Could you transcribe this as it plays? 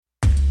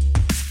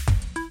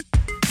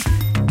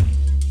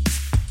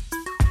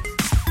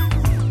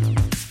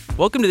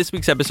Welcome to this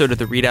week's episode of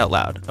The Read Out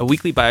Loud, a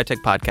weekly biotech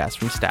podcast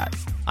from Stat.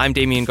 I'm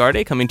Damian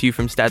Garde, coming to you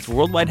from Stat's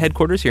worldwide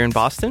headquarters here in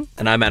Boston.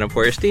 And I'm Adam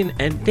Feuerstein.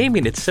 And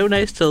Damian, it's so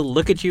nice to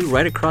look at you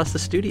right across the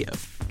studio.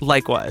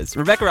 Likewise.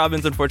 Rebecca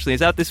Robbins, unfortunately,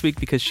 is out this week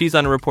because she's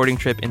on a reporting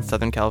trip in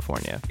Southern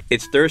California.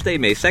 It's Thursday,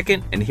 May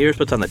 2nd, and here's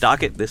what's on the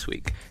docket this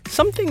week.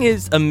 Something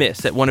is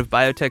amiss at one of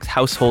biotech's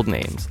household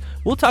names.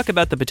 We'll talk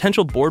about the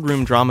potential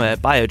boardroom drama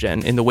at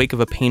Biogen in the wake of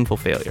a painful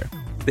failure.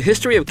 The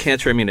history of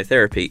cancer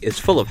immunotherapy is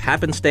full of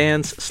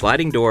happenstance,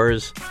 sliding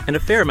doors, and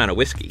a fair amount of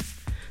whiskey.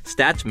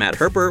 Stat's Matt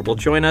Herper will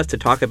join us to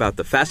talk about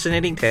the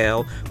fascinating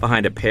tale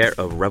behind a pair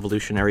of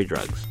revolutionary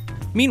drugs.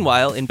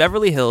 Meanwhile, in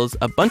Beverly Hills,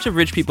 a bunch of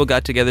rich people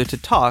got together to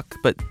talk,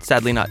 but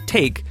sadly not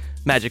take,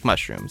 magic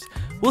mushrooms.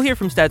 We'll hear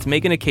from Stat's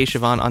Megan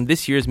Akeshavan on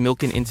this year's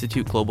Milken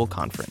Institute Global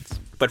Conference.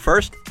 But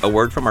first, a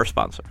word from our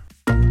sponsor.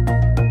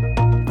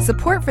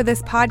 Support for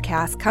this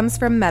podcast comes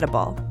from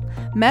Medable.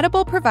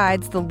 Medable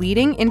provides the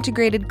leading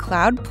integrated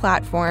cloud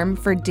platform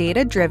for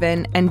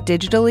data-driven and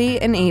digitally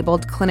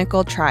enabled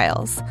clinical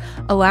trials,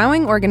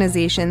 allowing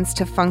organizations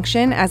to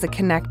function as a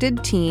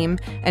connected team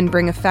and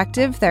bring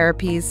effective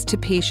therapies to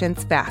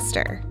patients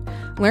faster.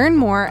 Learn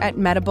more at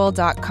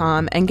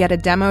medable.com and get a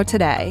demo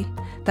today.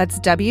 That's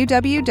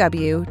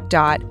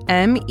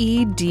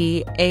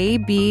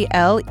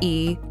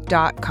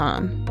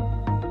www.medable.com.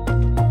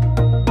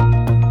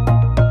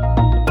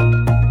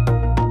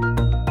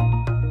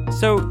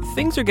 So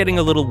things are getting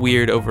a little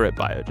weird over at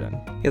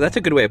Biogen. Yeah, that's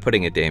a good way of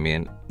putting it,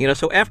 Damian.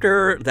 So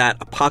after that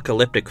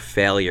apocalyptic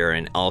failure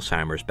in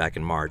Alzheimer's back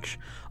in March,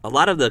 a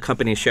lot of the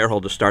company's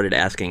shareholders started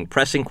asking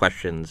pressing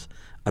questions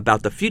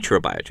about the future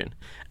of Biogen.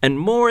 And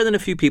more than a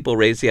few people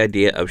raised the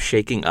idea of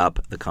shaking up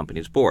the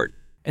company's board.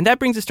 And that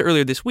brings us to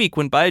earlier this week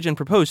when Biogen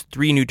proposed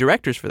 3 new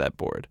directors for that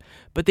board.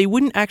 But they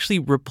wouldn't actually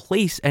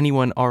replace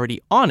anyone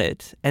already on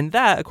it. And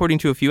that, according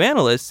to a few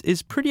analysts,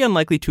 is pretty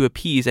unlikely to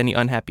appease any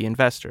unhappy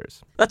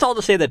investors. That's all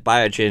to say that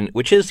Biogen,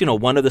 which is,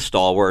 one of the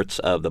stalwarts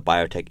of the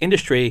biotech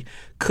industry,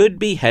 could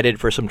be headed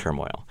for some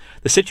turmoil.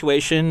 The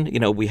situation,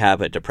 we have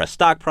a depressed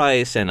stock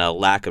price and a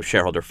lack of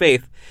shareholder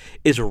faith,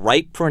 is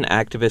ripe for an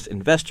activist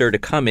investor to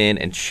come in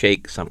and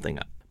shake something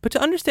up. But to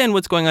understand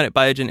what's going on at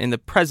Biogen in the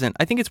present,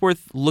 I think it's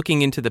worth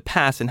looking into the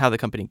past and how the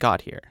company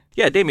got here.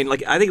 Yeah, Damian,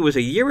 I think it was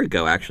a year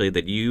ago, actually,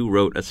 that you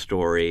wrote a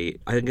story.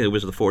 I think it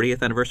was the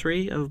 40th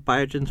anniversary of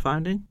Biogen's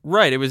founding.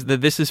 Right. It was the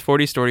This is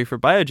 40 story for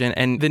Biogen.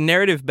 And the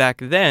narrative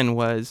back then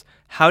was,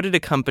 how did a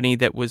company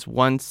that was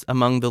once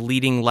among the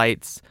leading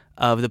lights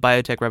of the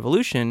biotech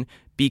revolution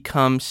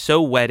become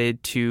so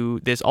wedded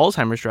to this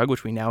Alzheimer's drug,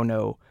 which we now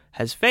know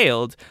has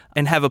failed,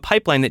 and have a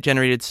pipeline that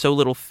generated so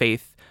little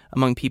faith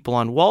among people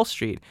on Wall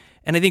Street?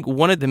 And I think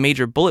one of the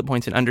major bullet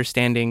points in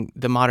understanding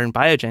the modern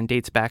Biogen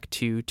dates back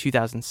to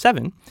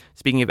 2007.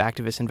 Speaking of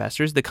activist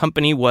investors, the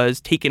company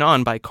was taken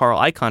on by Carl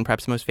Icahn,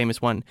 perhaps the most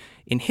famous one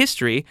in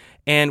history.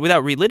 And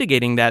without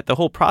relitigating that, the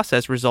whole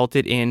process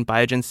resulted in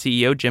Biogen's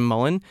CEO, Jim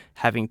Mullen,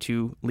 having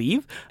to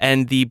leave,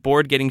 and the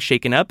board getting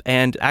shaken up,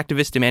 and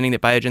activists demanding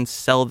that Biogen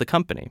sell the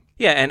company.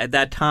 Yeah, and at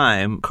that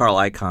time, Carl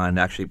Icahn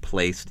actually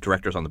placed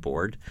directors on the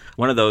board.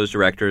 One of those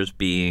directors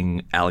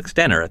being Alex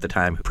Denner, at the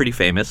time, pretty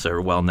famous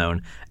or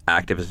well-known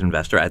activist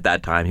investor. At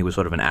that time, he was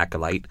sort of an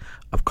acolyte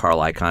of Carl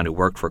Icahn who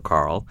worked for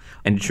Carl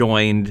and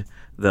joined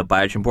the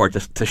Biogen board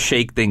just to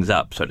shake things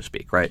up, so to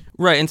speak, right?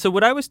 Right. And so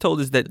what I was told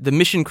is that the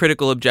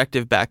mission-critical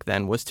objective back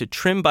then was to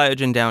trim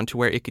Biogen down to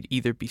where it could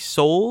either be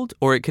sold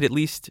or it could at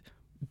least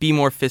be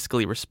more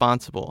fiscally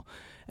responsible.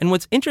 And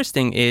what's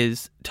interesting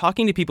is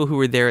talking to people who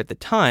were there at the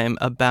time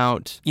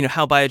about,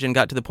 how Biogen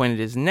got to the point it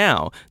is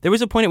now. There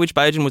was a point at which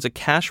Biogen was a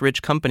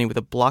cash-rich company with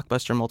a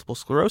blockbuster multiple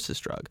sclerosis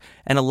drug.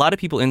 And a lot of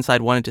people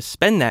inside wanted to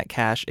spend that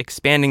cash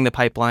expanding the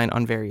pipeline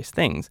on various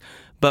things.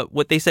 But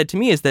what they said to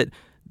me is that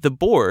the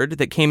board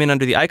that came in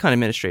under the Icahn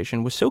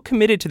administration was so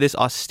committed to this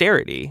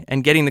austerity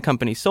and getting the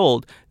company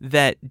sold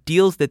that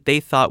deals that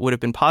they thought would have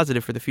been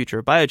positive for the future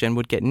of Biogen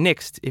would get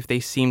nixed if they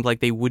seemed like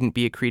they wouldn't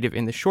be accretive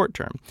in the short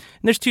term.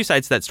 And there's two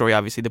sides to that story,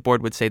 obviously. The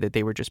board would say that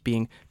they were just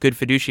being good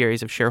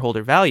fiduciaries of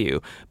shareholder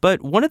value.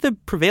 But one of the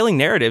prevailing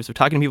narratives of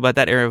talking to people about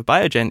that era of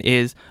Biogen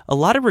is a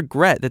lot of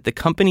regret that the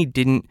company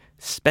didn't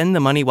spend the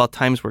money while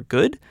times were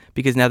good,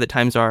 because now that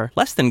times are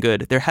less than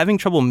good, they're having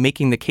trouble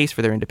making the case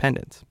for their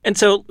independence. And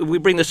so we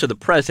bring this to the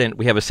present.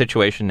 We have a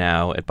situation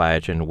now at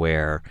Biogen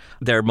where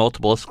their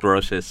multiple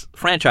sclerosis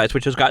franchise,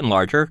 which has gotten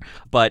larger,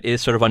 but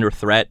is sort of under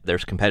threat.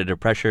 There's competitive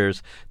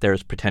pressures.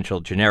 There's potential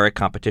generic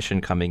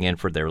competition coming in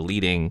for their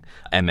leading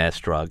MS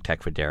drug,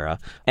 Tecfidera.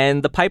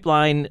 And the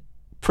pipeline,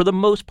 for the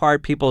most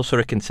part, people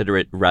sort of consider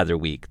it rather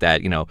weak,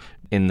 that,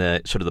 in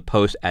the sort of the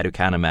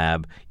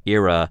post-aducanumab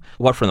era,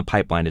 what from the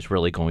pipeline is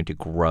really going to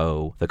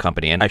grow the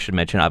company. And I should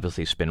mention,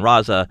 obviously,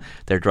 Spinraza,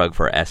 their drug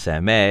for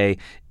SMA,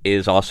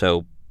 is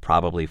also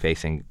probably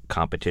facing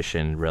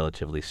competition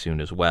relatively soon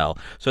as well.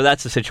 So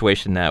that's the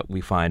situation that we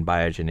find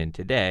Biogen in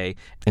today.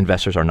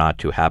 Investors are not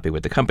too happy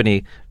with the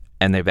company,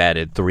 and they've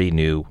added 3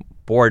 new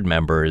board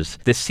members.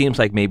 This seems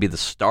like maybe the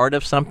start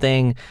of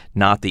something,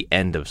 not the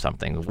end of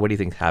something. What do you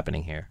think is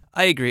happening here?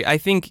 I agree. I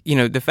think,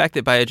 the fact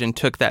that Biogen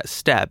took that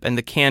step and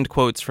the canned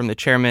quotes from the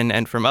chairman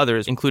and from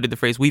others included the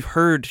phrase, "We've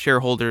heard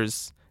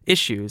shareholders'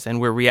 issues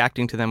and we're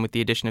reacting to them with the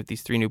addition of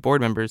these 3 new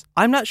board members."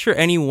 I'm not sure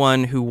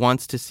anyone who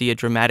wants to see a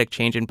dramatic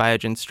change in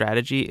Biogen's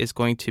strategy is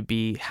going to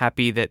be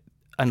happy that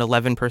an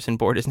 11-person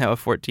board is now a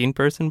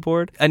 14-person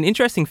board. An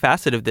interesting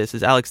facet of this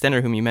is Alex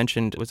Denner, whom you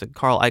mentioned was a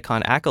Carl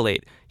Icahn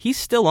acolyte. He's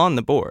still on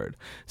the board.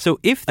 So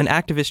if an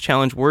activist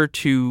challenge were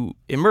to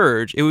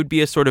emerge, it would be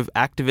a sort of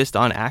activist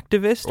on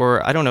activist,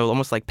 or I don't know,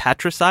 almost like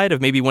patricide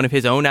of maybe one of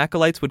his own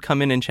acolytes would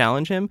come in and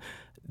challenge him.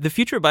 The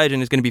future of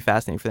Biogen is going to be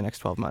fascinating for the next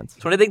 12 months.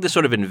 So I think the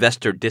sort of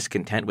investor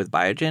discontent with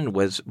Biogen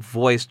was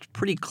voiced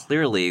pretty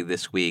clearly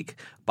this week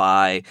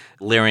by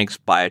Leerink's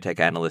biotech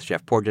analyst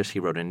Jeff Porges. He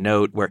wrote a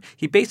note where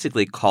he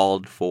basically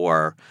called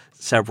for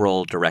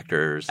several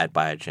directors at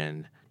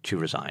Biogen to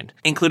resign,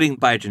 including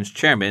Biogen's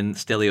chairman,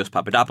 Stelios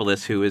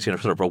Papadopoulos, who is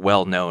sort of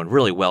a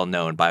really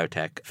well-known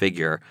biotech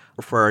figure.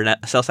 For a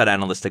sell-side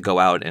analyst to go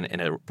out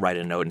and write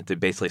a note and to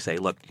basically say,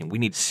 look, we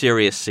need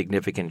serious,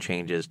 significant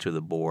changes to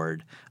the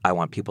board. I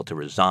want people to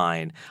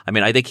resign. I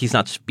mean, I think he's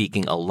not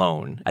speaking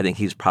alone. I think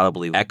he's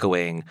probably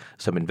echoing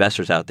some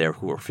investors out there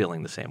who are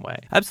feeling the same way.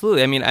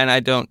 Absolutely. I mean, and I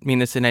don't mean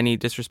this in any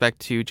disrespect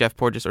to Jeff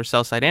Porges or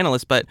sell-side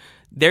analysts, but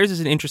theirs is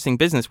an interesting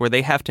business where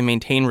they have to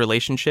maintain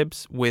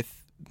relationships with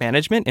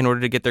management in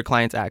order to get their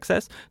clients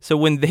access. So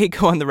when they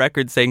go on the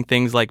record saying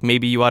things like,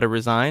 maybe you ought to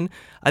resign,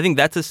 I think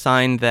that's a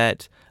sign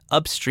that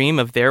upstream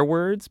of their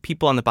words,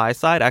 people on the buy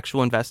side,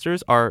 actual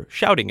investors, are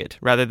shouting it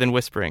rather than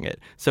whispering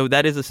it. So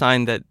that is a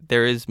sign that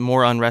there is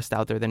more unrest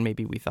out there than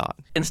maybe we thought.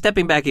 And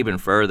stepping back even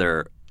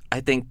further, I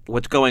think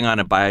what's going on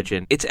at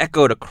Biogen, it's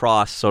echoed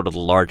across sort of the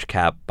large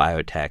cap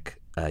biotech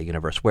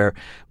universe, where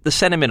the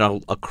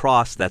sentiment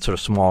across that sort of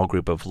small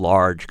group of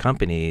large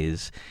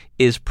companies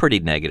is pretty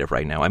negative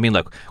right now. I mean,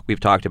 look, we've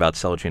talked about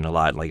Celgene a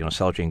lot. Like,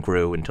 Celgene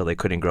grew until they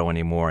couldn't grow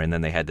anymore, and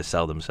then they had to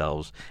sell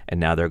themselves, and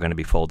now they're going to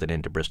be folded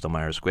into Bristol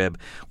Myers Squibb.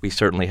 We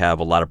certainly have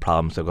a lot of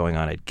problems that are going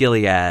on at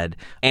Gilead.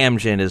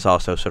 Amgen is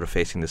also sort of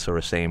facing this sort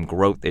of same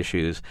growth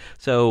issues.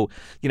 So,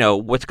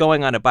 what's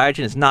going on at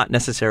Biogen is not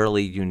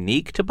necessarily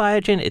unique to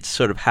Biogen. It's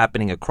sort of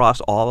happening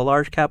across all the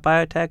large cap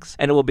biotechs,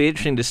 and it will be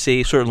interesting to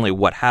see certainly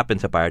what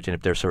happens at Biogen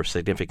if there's sort of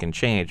significant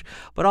change,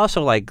 but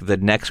also like the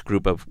next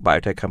group of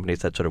biotech companies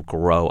that sort of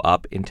grow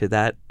up into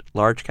that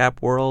large cap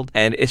world.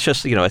 And it's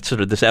just, it's sort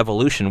of this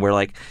evolution where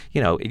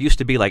it used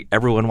to be like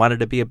everyone wanted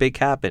to be a big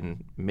cap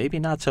and maybe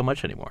not so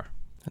much anymore.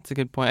 That's a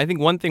good point. I think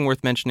one thing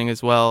worth mentioning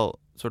as well,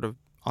 sort of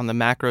on the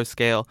macro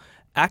scale,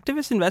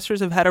 activist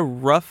investors have had a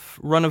rough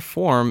run of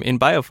form in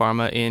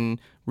biopharma in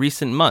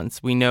recent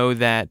months. We know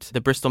that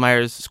the Bristol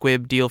Myers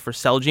Squibb deal for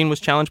Celgene was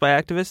challenged by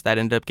activists. That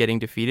ended up getting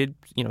defeated,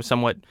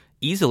 somewhat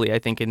easily, I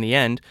think, in the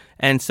end.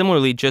 And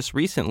similarly, just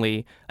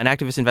recently, an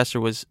activist investor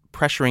was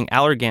pressuring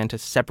Allergan to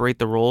separate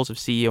the roles of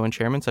CEO and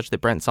chairman such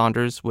that Brent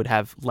Saunders would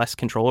have less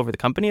control over the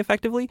company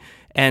effectively.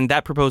 And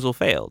that proposal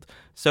failed.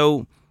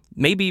 So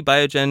maybe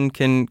Biogen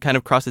can kind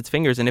of cross its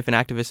fingers, and if an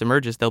activist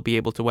emerges, they'll be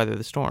able to weather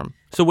the storm.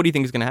 So what do you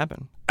think is going to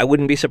happen? I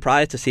wouldn't be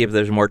surprised to see if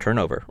there's more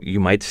turnover. You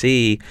might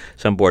see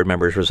some board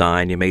members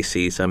resign. You may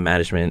see some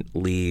management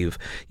leave.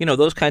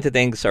 Those kinds of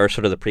things are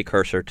sort of the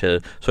precursor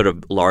to sort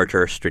of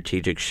larger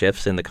strategic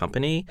shifts in the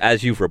company.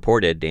 As you've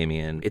reported,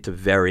 Damien, it's a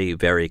very,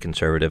 very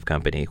conservative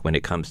company when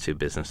it comes to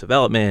business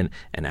development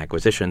and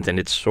acquisitions, and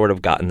it's sort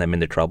of gotten them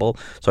into trouble.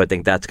 So I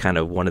think that's kind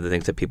of one of the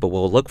things that people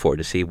will look for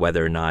to see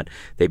whether or not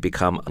they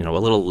become, a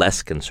little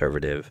less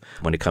conservative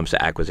when it comes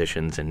to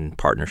acquisitions and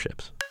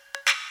partnerships.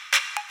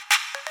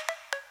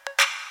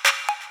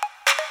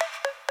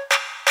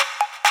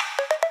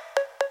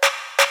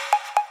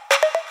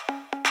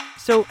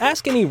 So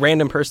ask any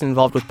random person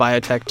involved with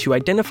biotech to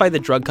identify the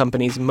drug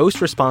companies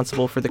most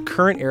responsible for the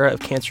current era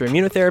of cancer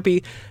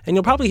immunotherapy, and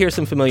you'll probably hear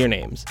some familiar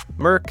names: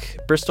 Merck,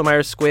 Bristol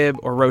Myers Squibb,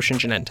 or Roche and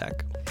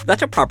Genentech.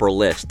 That's a proper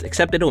list,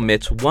 except it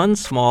omits one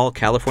small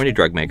California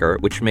drug maker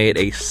which made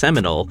a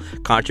seminal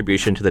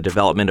contribution to the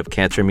development of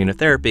cancer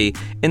immunotherapy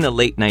in the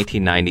late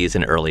 1990s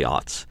and early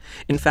aughts.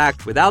 In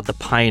fact, without the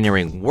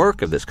pioneering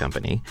work of this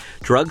company,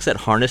 drugs that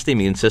harness the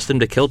immune system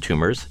to kill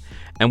tumors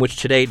and which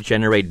today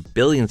generate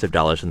billions of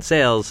dollars in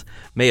sales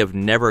may have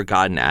never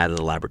gotten out of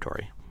the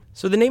laboratory.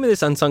 So the name of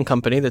this unsung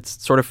company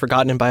that's sort of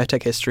forgotten in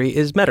biotech history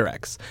is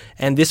Medarex.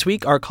 And this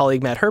week, our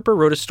colleague Matt Herper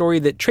wrote a story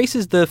that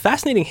traces the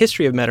fascinating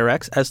history of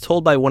Medarex as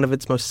told by one of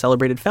its most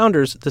celebrated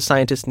founders, the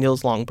scientist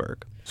Niels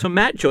Longberg. So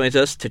Matt joins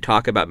us to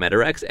talk about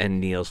Medarex and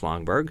Niels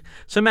Longberg.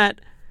 So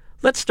Matt,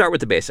 let's start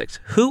with the basics.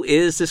 Who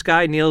is this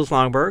guy, Niels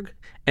Longberg?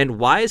 And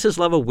why is his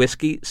love of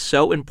whiskey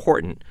so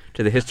important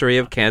to the history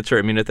of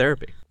cancer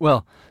immunotherapy?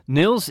 Well,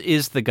 Niels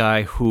is the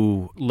guy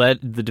who led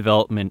the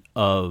development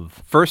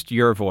of first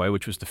Yervoy,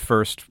 which was the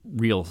first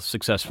real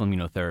successful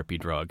immunotherapy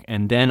drug,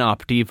 and then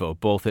Opdivo,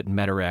 both at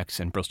Medarex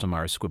and Bristol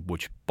Myers Squibb,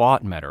 which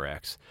bought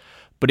Medarex.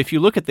 But if you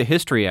look at the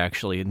history,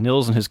 actually,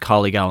 Niels and his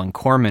colleague Alan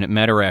Corman at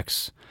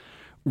Medarex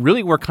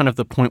really were kind of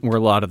the point where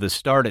a lot of this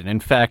started. In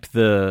fact,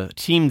 the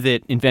team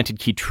that invented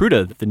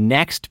Keytruda, the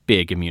next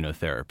big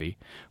immunotherapy,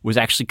 was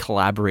actually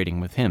collaborating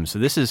with him. So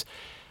this is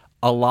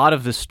a lot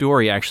of the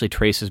story actually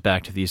traces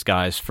back to these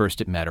guys,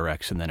 first at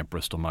Medarex and then at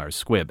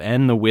Bristol-Myers Squibb,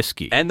 and the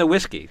whiskey.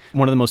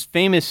 One of the most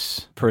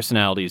famous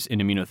personalities in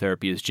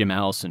immunotherapy is Jim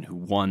Allison, who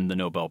won the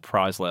Nobel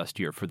Prize last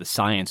year for the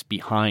science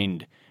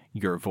behind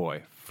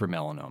Yervoy for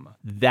melanoma.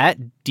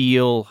 That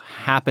deal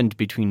happened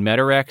between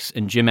Medarex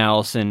and Jim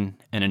Allison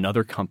and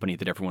another company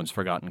that everyone's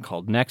forgotten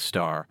called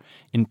Nexstar,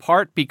 in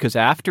part because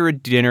after a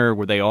dinner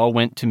where they all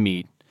went to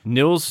meet,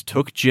 Nils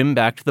took Jim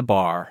back to the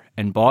bar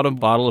and bought a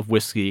bottle of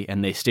whiskey,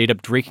 and they stayed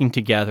up drinking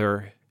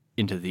together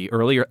into the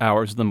earlier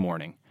hours of the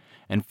morning.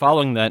 And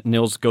following that,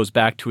 Nils goes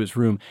back to his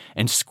room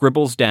and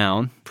scribbles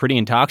down, pretty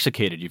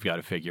intoxicated, you've got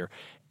to figure,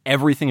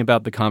 everything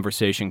about the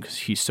conversation because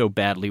he so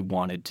badly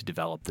wanted to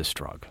develop this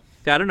drug.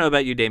 I don't know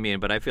about you, Damien,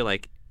 but I feel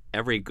like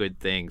every good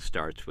thing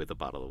starts with a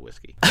bottle of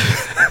whiskey.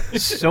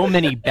 So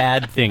many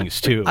bad things,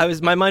 too.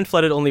 My mind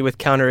flooded only with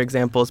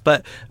counterexamples.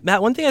 But,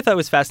 Matt, one thing I thought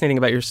was fascinating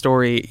about your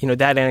story,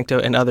 that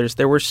anecdote and others,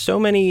 there were so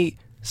many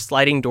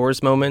sliding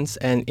doors moments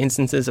and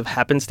instances of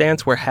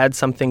happenstance where had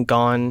something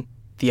gone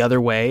the other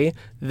way,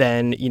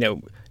 then,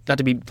 not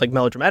to be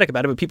melodramatic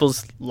about it, but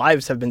people's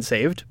lives have been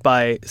saved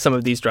by some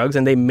of these drugs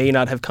and they may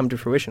not have come to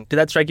fruition. Did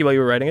that strike you while you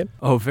were writing it?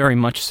 Oh, very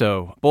much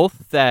so.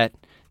 Both that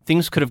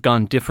things could have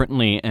gone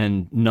differently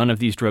and none of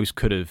these drugs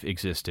could have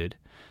existed,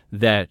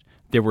 that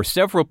there were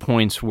several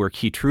points where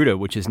Keytruda,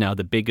 which is now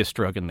the biggest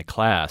drug in the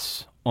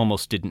class,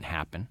 almost didn't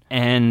happen.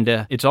 And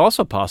it's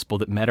also possible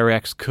that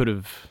Medarex could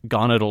have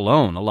gone it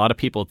alone. A lot of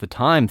people at the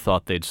time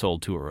thought they'd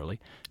sold too early.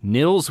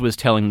 Nils was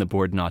telling the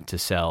board not to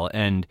sell,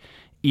 and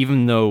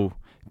even though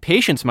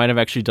patients might have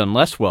actually done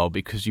less well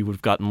because you would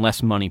have gotten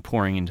less money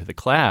pouring into the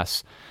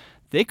class,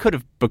 they could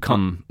have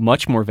become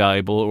much more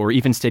valuable or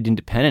even stayed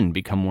independent and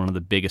become one of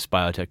the biggest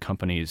biotech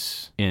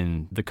companies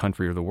in the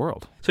country or the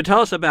world. So tell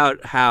us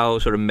about how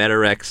sort of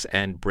Medarex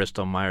and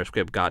Bristol-Myers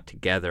Squibb got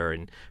together,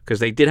 and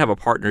because they did have a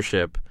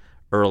partnership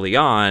early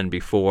on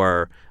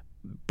before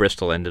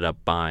Bristol ended up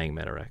buying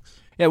Medarex.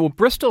 Yeah, well,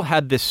 Bristol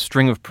had this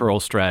string of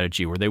pearls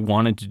strategy where they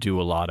wanted to do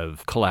a lot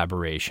of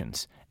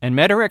collaborations. And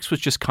Medarex was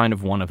just kind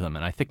of one of them.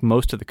 And I think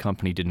most of the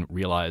company didn't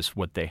realize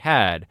what they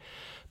had.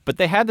 But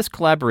they had this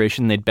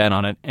collaboration, they'd bet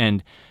on it,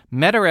 and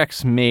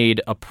Medarex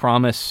made a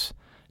promise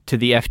to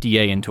the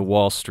FDA and to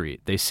Wall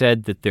Street. They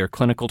said that their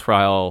clinical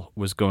trial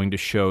was going to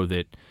show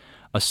that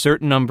a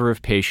certain number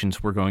of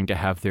patients were going to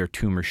have their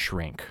tumor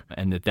shrink,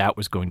 and that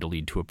was going to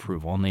lead to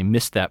approval. And they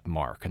missed that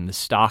mark, and the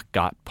stock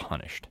got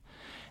punished.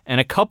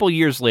 And a couple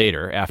years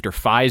later, after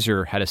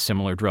Pfizer had a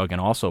similar drug and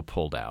also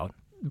pulled out,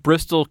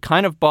 Bristol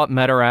kind of bought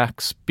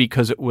Medarex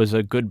because it was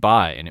a good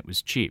buy and it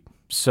was cheap.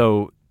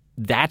 So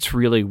that's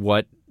really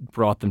what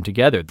brought them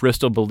together.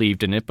 Bristol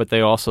believed in it, but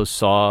they also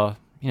saw,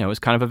 it was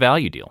kind of a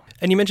value deal.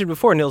 And you mentioned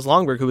before, Niels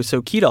Longberg, who was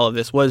so key to all of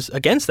this, was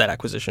against that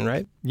acquisition,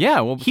 right? Yeah,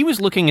 well, he was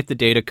looking at the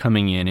data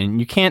coming in, and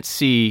you can't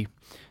see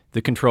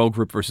the control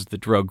group versus the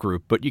drug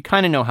group, but you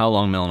kind of know how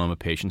long melanoma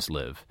patients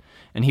live.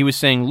 And he was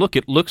saying, look,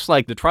 it looks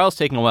like the trial's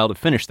taking a while to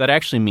finish. That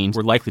actually means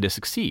we're likely to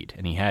succeed.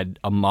 And he had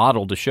a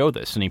model to show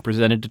this, and he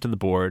presented it to the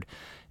board,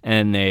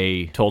 and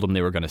they told him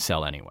they were going to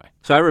sell anyway.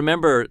 So I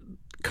remember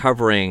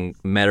covering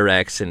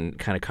Medarex and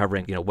kind of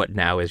covering, what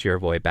now is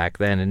Yervoy back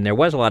then. And there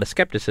was a lot of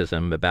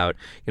skepticism about,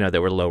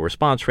 there were low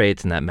response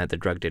rates and that meant the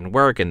drug didn't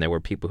work. And there were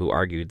people who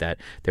argued that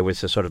there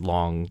was a sort of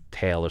long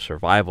tail of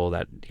survival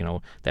that,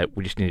 that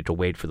we just needed to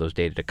wait for those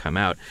data to come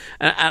out.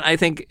 And I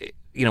think,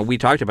 we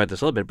talked about this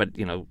a little bit, but,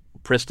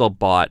 Bristol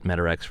bought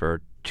Medarex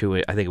for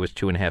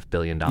 $2.5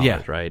 billion,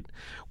 right?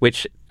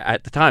 Which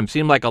at the time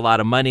seemed like a lot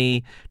of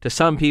money to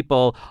some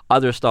people.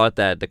 Others thought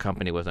that the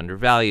company was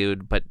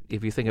undervalued. But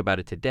if you think about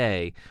it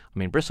today,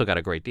 Bristol got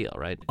a great deal,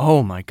 right?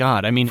 Oh, my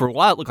God. For a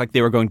while, it looked like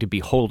they were going to be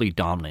wholly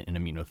dominant in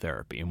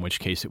immunotherapy, in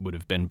which case it would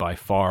have been by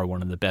far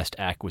one of the best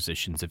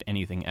acquisitions of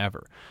anything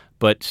ever.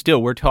 But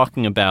still, we're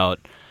talking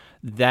about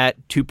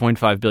that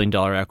 $2.5 billion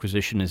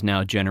acquisition is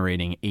now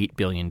generating $8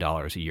 billion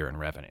a year in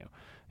revenue.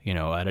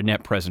 At a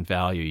net present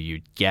value,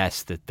 you'd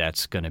guess that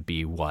that's going to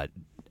be,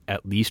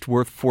 at least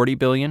worth $40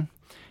 billion.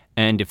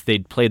 And if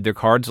they'd played their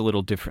cards a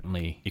little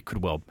differently, it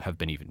could well have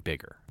been even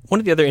bigger. One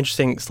of the other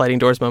interesting sliding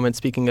doors moments,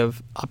 speaking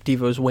of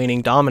Opdivo's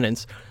waning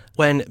dominance,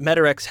 when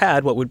Medarex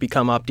had what would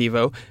become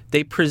Opdivo,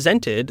 they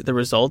presented the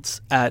results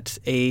at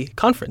a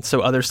conference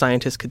so other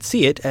scientists could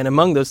see it. And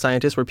among those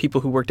scientists were people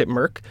who worked at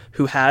Merck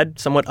who had,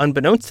 somewhat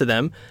unbeknownst to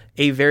them,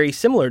 a very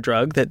similar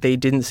drug that they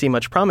didn't see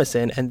much promise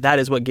in. And that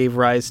is what gave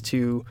rise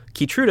to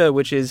Keytruda,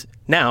 which is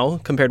now,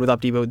 compared with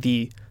Opdivo,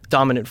 the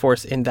dominant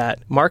force in that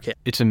market.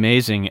 It's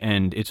amazing,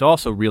 and it's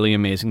also really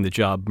amazing the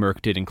job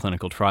Merck did in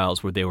clinical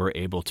trials where they were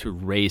able to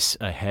race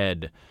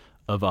ahead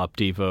of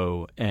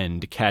Opdivo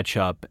and catch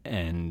up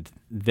and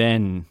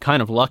then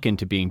kind of luck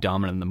into being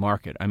dominant in the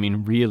market.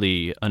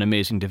 Really an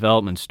amazing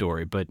development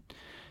story, but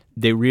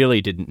they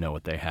really didn't know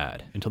what they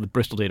had until the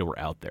Bristol data were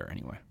out there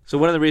anyway. So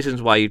one of the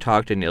reasons why you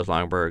talked to Niels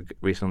Longberg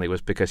recently was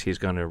because he's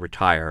going to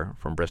retire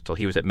from Bristol.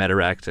 He was at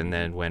Medarex, and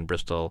then when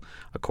Bristol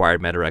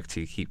acquired Medarex,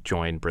 he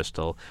joined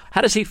Bristol.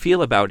 How does he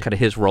feel about kind of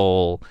his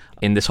role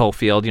in this whole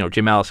field?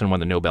 Jim Allison won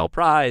the Nobel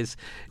Prize.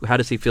 How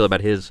does he feel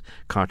about his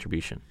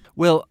contribution?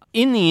 Well,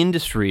 in the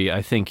industry,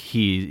 I think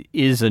he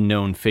is a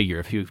known figure.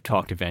 If you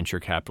talk to venture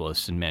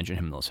capitalists and mention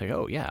him, they'll say,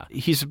 oh, yeah.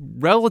 He's a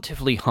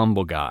relatively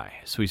humble guy,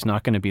 so he's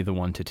not going to be the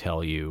one to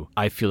tell you,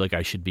 I feel like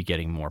I should be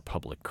getting more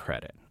public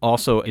credit.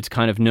 Also, it's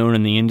kind of known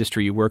in the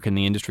industry, you work in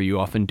the industry, you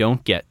often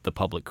don't get the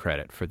public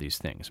credit for these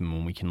things. I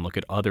mean, we can look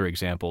at other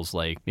examples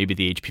like maybe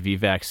the HPV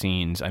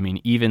vaccines,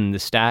 even the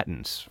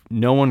statins.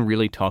 No one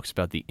really talks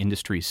about the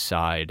industry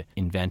side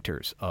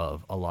inventors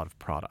of a lot of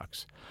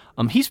products.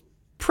 He's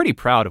pretty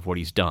proud of what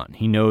he's done.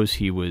 He knows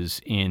he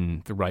was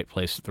in the right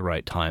place at the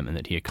right time and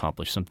that he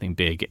accomplished something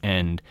big.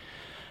 And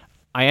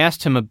I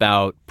asked him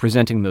about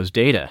presenting those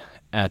data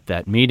at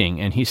that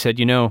meeting, and he said,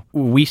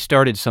 we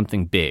started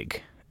something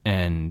big,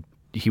 and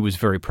he was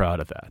very proud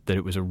of that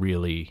it was a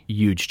really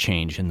huge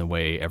change in the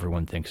way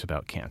everyone thinks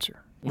about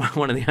cancer.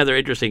 One of the other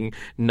interesting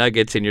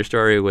nuggets in your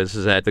story was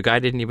that the guy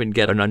didn't even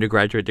get an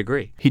undergraduate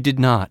degree. He did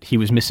not. He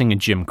was missing a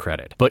gym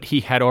credit. But he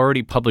had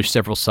already published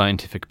several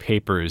scientific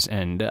papers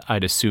and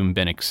I'd assume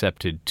been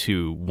accepted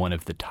to one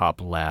of the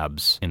top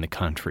labs in the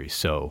country.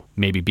 So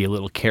maybe be a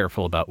little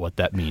careful about what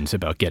that means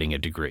about getting a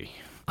degree.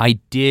 I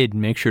did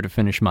make sure to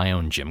finish my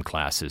own gym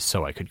classes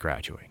so I could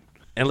graduate.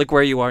 And look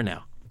where you are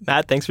now.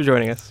 Matt, thanks for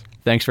joining us.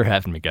 Thanks for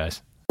having me,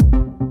 guys.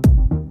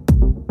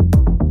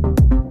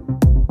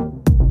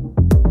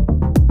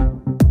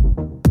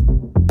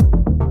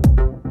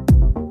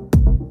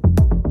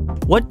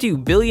 What do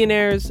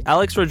billionaires,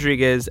 Alex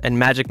Rodriguez, and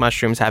magic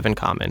mushrooms have in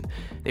common?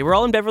 They were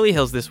all in Beverly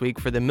Hills this week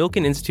for the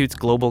Milken Institute's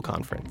Global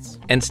Conference.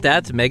 And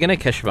Stat's Meghana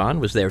Keshavan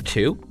was there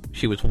too.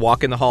 She was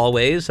walking the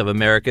hallways of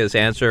America's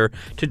answer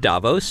to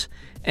Davos,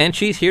 and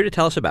she's here to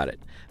tell us about it.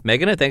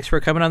 Meghana, thanks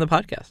for coming on the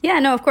podcast. Yeah,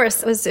 no, of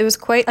course. It was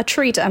quite a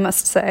treat, I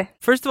must say.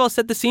 First of all,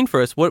 set the scene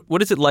for us.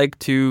 What is it like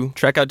to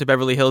trek out to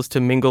Beverly Hills to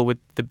mingle with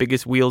the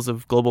biggest wheels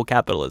of global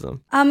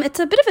capitalism?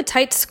 It's a bit of a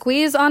tight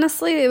squeeze,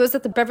 honestly. It was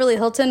at the Beverly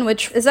Hilton,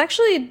 which is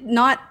actually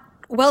not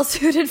well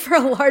suited for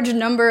a large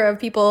number of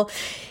people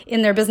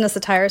in their business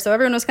attire. So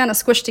everyone was kind of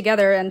squished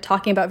together and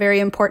talking about very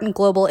important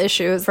global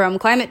issues, from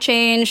climate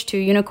change to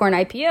unicorn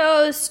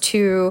IPOs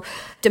to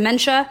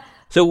dementia.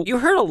 So you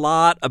heard a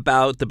lot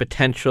about the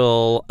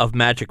potential of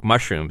magic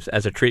mushrooms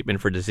as a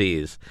treatment for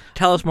disease.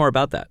 Tell us more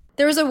about that.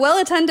 There was a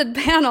well-attended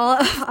panel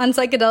on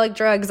psychedelic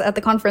drugs at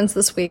the conference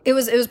this week. It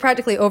was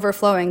practically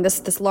overflowing,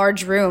 this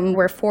large room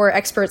where 4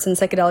 experts in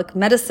psychedelic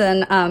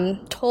medicine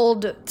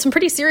told some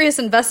pretty serious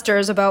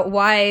investors about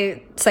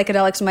why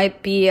psychedelics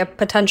might be a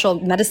potential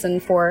medicine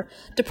for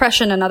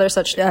depression and other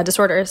such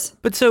disorders.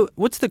 But so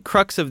what's the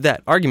crux of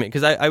that argument?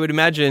 Because I would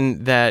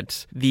imagine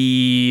that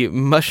the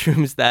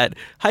mushrooms that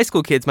high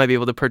school kids might be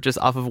able to purchase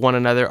off of one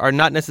another are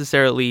not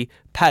necessarily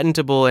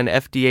patentable and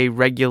FDA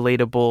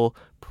regulatable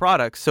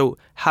products. So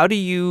how do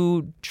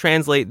you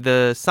translate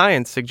the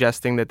science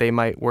suggesting that they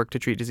might work to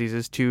treat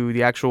diseases to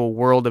the actual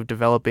world of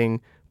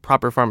developing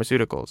proper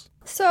pharmaceuticals?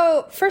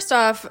 So first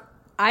off,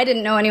 I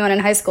didn't know anyone in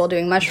high school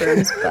doing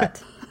mushrooms,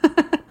 but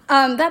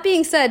that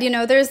being said,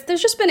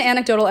 there's just been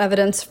anecdotal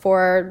evidence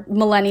for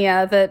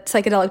millennia that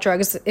psychedelic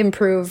drugs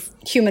improve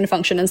human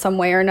function in some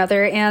way or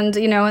another. And,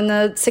 in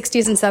the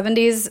 60s and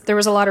 70s, there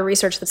was a lot of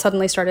research that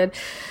suddenly started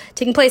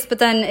taking place, but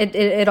then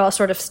it all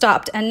sort of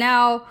stopped. And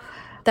now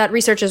that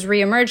research is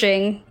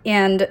reemerging,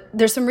 and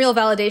there's some real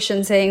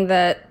validation saying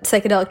that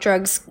psychedelic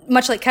drugs,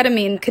 much like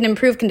ketamine, can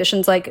improve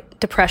conditions like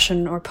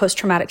depression or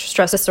post-traumatic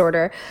stress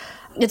disorder.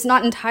 It's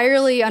not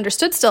entirely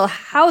understood still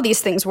how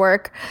these things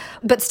work,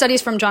 but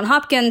studies from Johns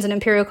Hopkins and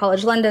Imperial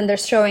College London, they're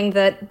showing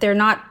that they're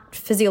not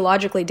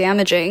physiologically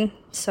damaging.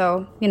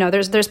 So,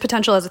 there's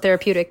potential as a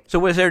therapeutic. So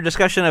was there a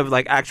discussion of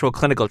actual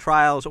clinical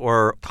trials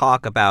or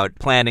talk about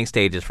planning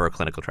stages for a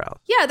clinical trial?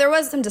 Yeah, there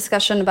was some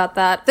discussion about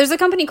that. There's a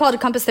company called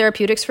Compass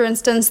Therapeutics, for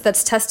instance,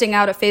 that's testing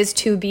out a phase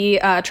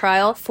 2B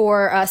trial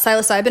for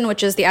psilocybin,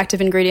 which is the active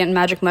ingredient in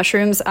magic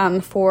mushrooms,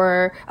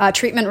 for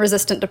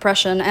treatment-resistant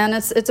depression. And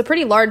it's a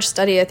pretty large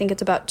study. I think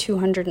it's about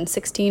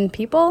 216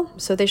 people.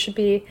 So they should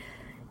be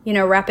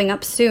wrapping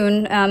up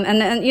soon.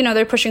 And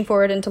they're pushing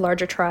forward into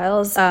larger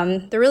trials.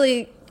 They're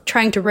really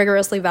trying to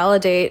rigorously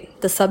validate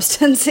the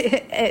substance,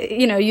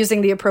 using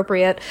the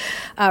appropriate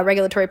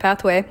regulatory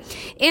pathway.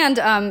 And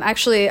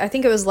actually, I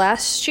think it was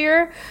last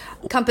year,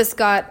 Compass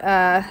got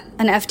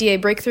an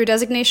FDA breakthrough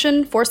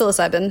designation for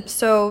psilocybin.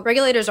 So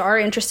regulators are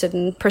interested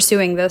in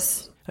pursuing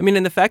this.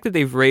 And the fact that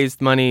they've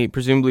raised money,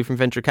 presumably from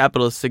venture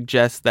capitalists,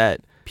 suggests that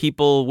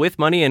people with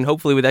money and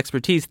hopefully with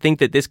expertise think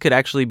that this could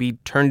actually be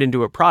turned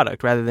into a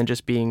product rather than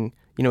just being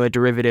a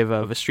derivative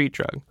of a street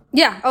drug.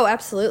 Yeah. Oh,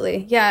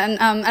 absolutely. Yeah.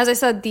 And as I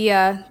said,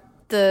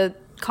 the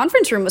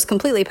conference room was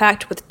completely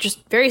packed with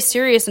just very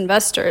serious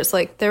investors.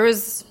 There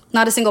was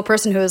not a single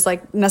person who was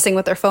messing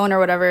with their phone or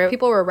whatever.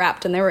 People were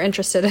rapt and they were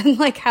interested in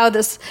how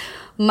this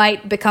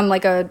might become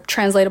like a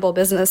translatable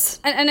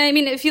business. And I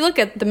mean, if you look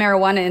at the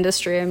marijuana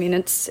industry, I mean,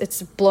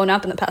 it's blown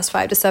up in the past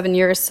 5 to 7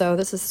 years. So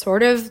this is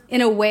sort of,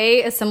 in a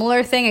way, a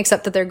similar thing,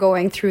 except that they're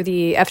going through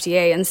the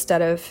FDA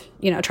instead of,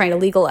 trying to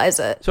legalize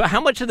it. So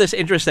how much of this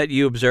interest that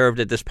you observed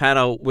at this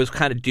panel was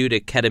kind of due to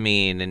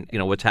ketamine and,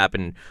 what's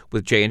happened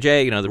with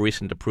J&J, the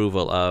recent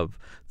approval of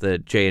the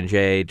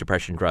J&J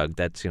depression drug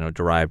that's,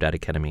 derived out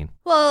of ketamine?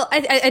 Well,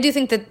 I do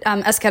think that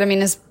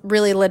esketamine has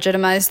really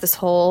legitimized this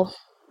whole,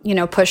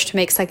 push to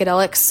make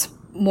psychedelics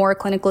more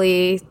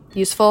clinically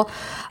useful.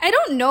 I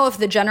don't know if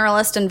the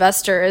generalist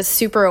investor is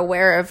super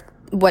aware of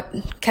what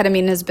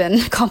ketamine has been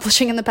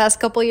accomplishing in the past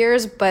couple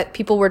years, but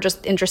people were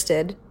just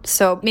interested.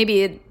 So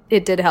maybe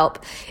it did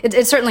help.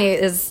 It certainly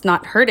is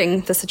not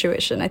hurting the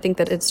situation. I think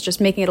that it's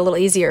just making it a little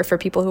easier for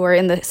people who are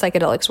in the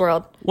psychedelics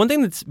world. One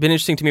thing that's been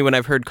interesting to me when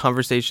I've heard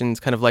conversations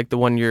kind of like the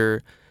one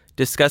you're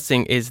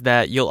discussing is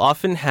that you'll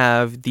often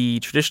have the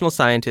traditional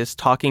scientists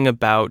talking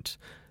about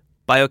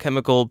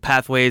biochemical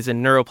pathways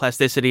and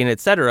neuroplasticity and et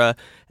cetera.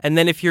 And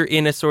then if you're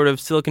in a sort of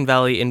Silicon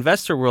Valley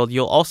investor world,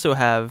 you'll also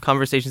have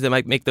conversations that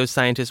might make those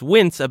scientists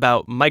wince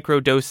about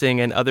microdosing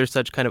and other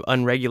such kind of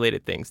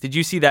unregulated things. Did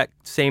you see that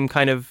same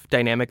kind of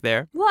dynamic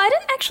there? Well, I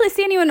didn't actually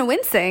see anyone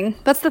wincing.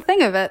 That's the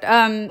thing of it.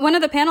 One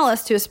of the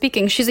panelists who was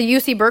speaking, she's a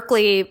UC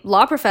Berkeley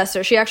law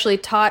professor. She actually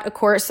taught a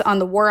course on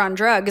the war on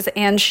drugs.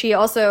 And she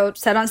also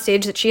said on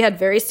stage that she had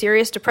very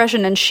serious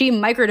depression and she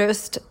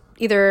microdosed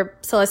either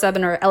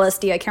psilocybin or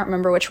LSD, I can't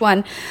remember which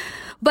one.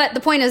 But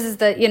the point is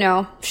that,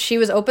 she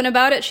was open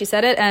about it, she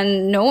said it,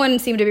 and no one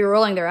seemed to be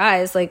rolling their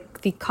eyes.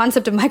 Like, the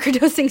concept of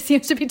microdosing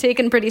seems to be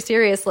taken pretty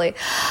seriously.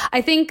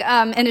 I think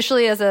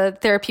initially as a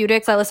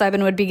therapeutic,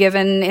 psilocybin would be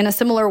given in a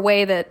similar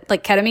way that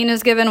like ketamine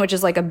is given, which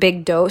is like a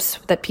big dose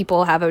that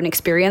people have an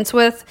experience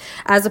with,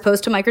 as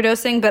opposed to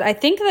microdosing. But I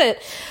think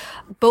that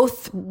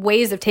both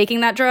ways of taking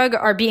that drug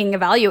are being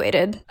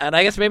evaluated. And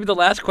I guess maybe the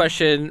last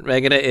question,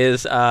 Meghana,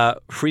 is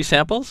free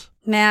samples?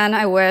 Man,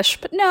 I wish,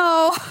 but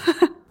no.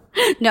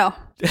 No.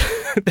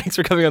 Thanks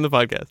for coming on the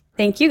podcast.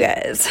 Thank you,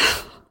 guys.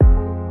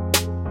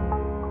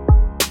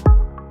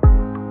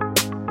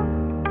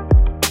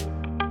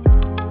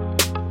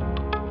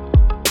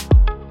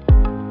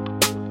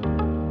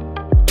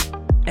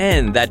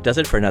 And that does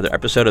it for another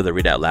episode of the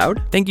Read Out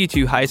Loud. Thank you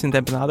to Hyacinth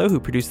Empanado, who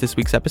produced this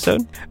week's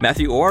episode.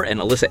 Matthew Orr and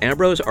Alyssa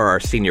Ambrose are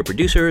our senior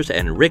producers,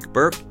 and Rick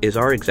Burke is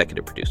our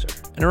executive producer.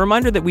 And a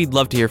reminder that we'd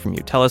love to hear from you.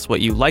 Tell us what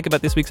you like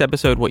about this week's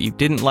episode, what you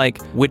didn't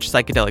like, which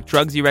psychedelic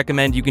drugs you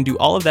recommend. You can do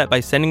all of that by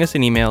sending us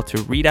an email to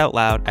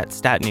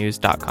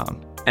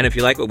readoutloud@statnews.com. And if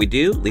you like what we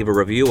do, leave a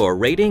review or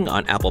rating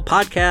on Apple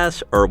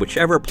Podcasts or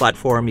whichever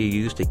platform you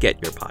use to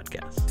get your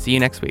podcasts. See you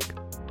next week.